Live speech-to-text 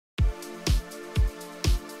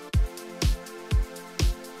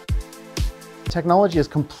technology is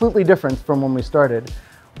completely different from when we started,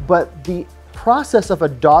 but the process of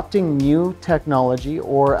adopting new technology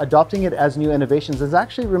or adopting it as new innovations has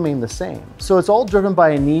actually remained the same. So it's all driven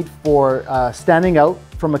by a need for standing out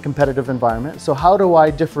from a competitive environment. So how do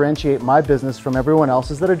I differentiate my business from everyone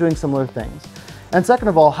else's that are doing similar things? And second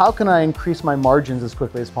of all, how can I increase my margins as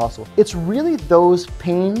quickly as possible? It's really those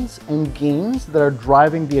pains and gains that are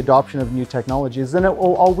driving the adoption of new technologies, and it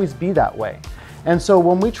will always be that way. And so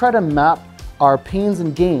when we try to map our pains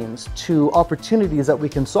and gains to opportunities that we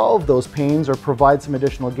can solve those pains or provide some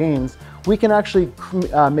additional gains, we can actually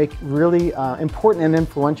make really important and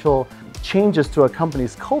influential changes to a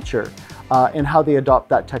company's culture in how they adopt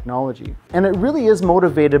that technology. And it really is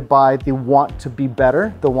motivated by the want to be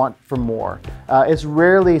better, the want for more. It's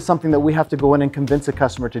rarely something that we have to go in and convince a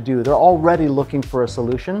customer to do. They're already looking for a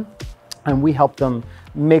solution, and we help them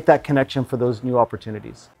make that connection for those new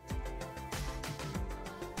opportunities.